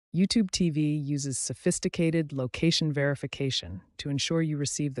YouTube TV uses sophisticated location verification to ensure you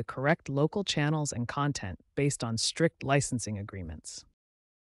receive the correct local channels and content based on strict licensing agreements.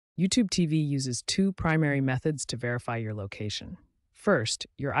 YouTube TV uses two primary methods to verify your location. First,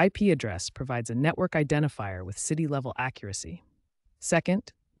 your IP address provides a network identifier with city-level accuracy.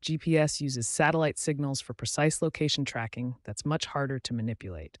 Second, GPS uses satellite signals for precise location tracking that's much harder to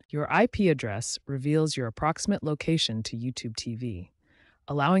manipulate. Your IP address reveals your approximate location to YouTube TV,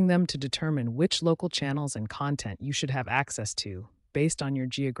 allowing them to determine which local channels and content you should have access to based on your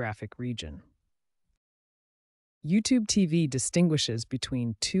geographic region. YouTube TV distinguishes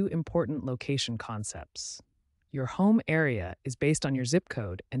between two important location concepts. Your home area is based on your zip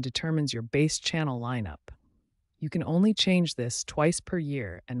code and determines your base channel lineup. You can only change this twice per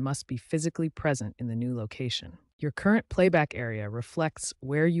year and must be physically present in the new location. Your current playback area reflects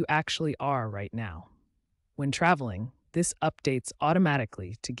where you actually are right now. When traveling, this updates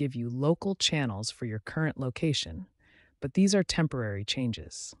automatically to give you local channels for your current location, but these are temporary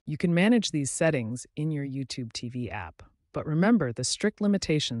changes. You can manage these settings in your YouTube TV app, but remember the strict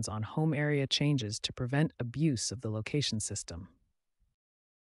limitations on home area changes to prevent abuse of the location system.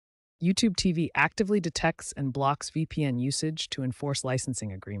 YouTube TV actively detects and blocks VPN usage to enforce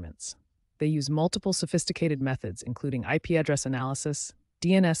licensing agreements. They use multiple sophisticated methods, including IP address analysis,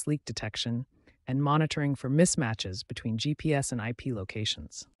 DNS leak detection, and monitoring for mismatches between GPS and IP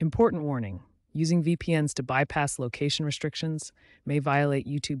locations. Important warning: using VPNs to bypass location restrictions may violate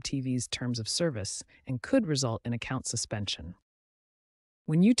YouTube TV's terms of service and could result in account suspension.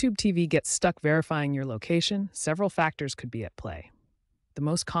 When YouTube TV gets stuck verifying your location, several factors could be at play. The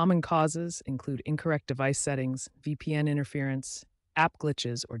most common causes include incorrect device settings, VPN interference, app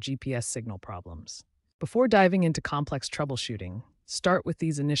glitches, or GPS signal problems. Before diving into complex troubleshooting, start with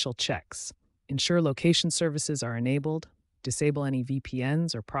these initial checks. Ensure location services are enabled, disable any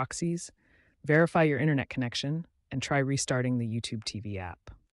VPNs or proxies, verify your internet connection, and try restarting the YouTube TV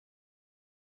app.